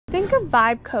Think of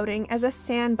vibe coding as a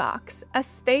sandbox, a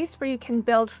space where you can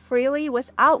build freely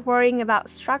without worrying about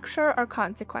structure or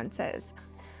consequences.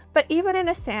 But even in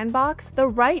a sandbox, the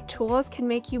right tools can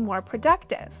make you more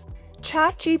productive.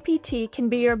 ChatGPT can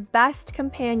be your best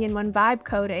companion when vibe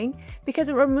coding because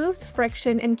it removes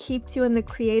friction and keeps you in the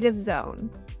creative zone.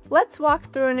 Let's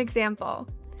walk through an example.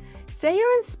 Say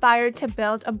you're inspired to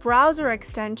build a browser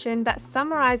extension that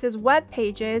summarizes web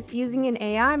pages using an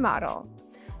AI model.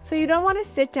 So you don't want to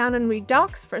sit down and read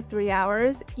docs for 3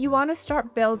 hours, you want to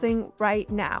start building right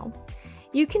now.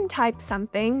 You can type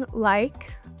something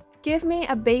like, "Give me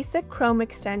a basic Chrome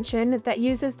extension that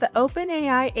uses the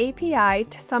OpenAI API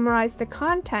to summarize the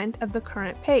content of the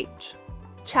current page."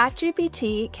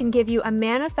 ChatGPT can give you a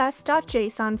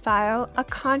manifest.json file, a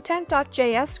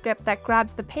content.js script that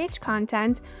grabs the page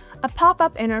content, a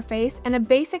pop-up interface, and a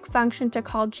basic function to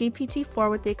call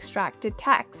GPT-4 with the extracted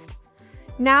text.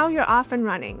 Now you're off and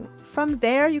running. From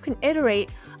there, you can iterate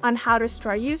on how to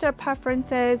store user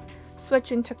preferences,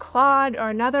 switch into Claude or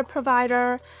another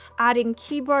provider, adding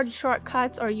keyboard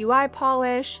shortcuts or UI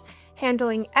polish,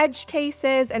 handling edge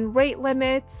cases and rate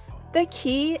limits. The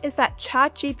key is that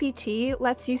ChatGPT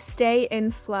lets you stay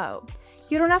in flow.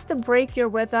 You don't have to break your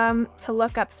rhythm to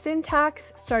look up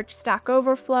syntax, search Stack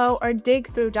Overflow, or dig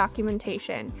through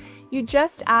documentation. You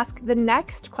just ask the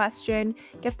next question,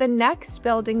 get the next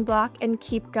building block, and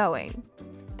keep going.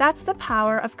 That's the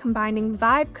power of combining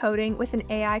vibe coding with an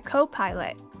AI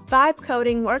copilot. Vibe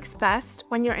coding works best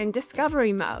when you're in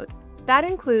discovery mode. That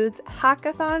includes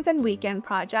hackathons and weekend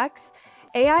projects,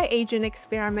 AI agent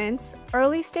experiments,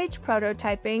 early-stage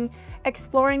prototyping,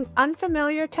 exploring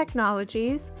unfamiliar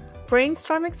technologies,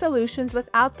 brainstorming solutions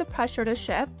without the pressure to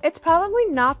ship. It's probably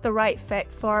not the right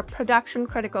fit for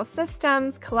production-critical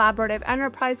systems, collaborative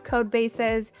enterprise code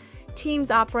bases, teams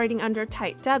operating under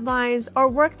tight deadlines, or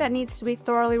work that needs to be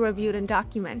thoroughly reviewed and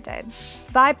documented.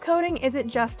 Vibe coding isn't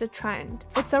just a trend.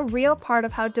 It's a real part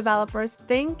of how developers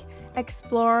think,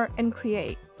 explore, and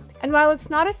create. And while it's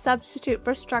not a substitute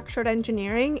for structured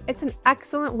engineering, it's an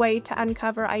excellent way to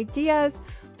uncover ideas,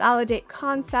 validate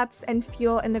concepts, and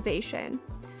fuel innovation.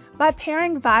 By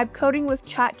pairing vibe coding with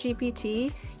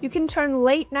ChatGPT, you can turn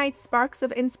late-night sparks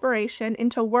of inspiration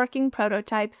into working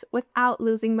prototypes without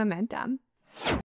losing momentum.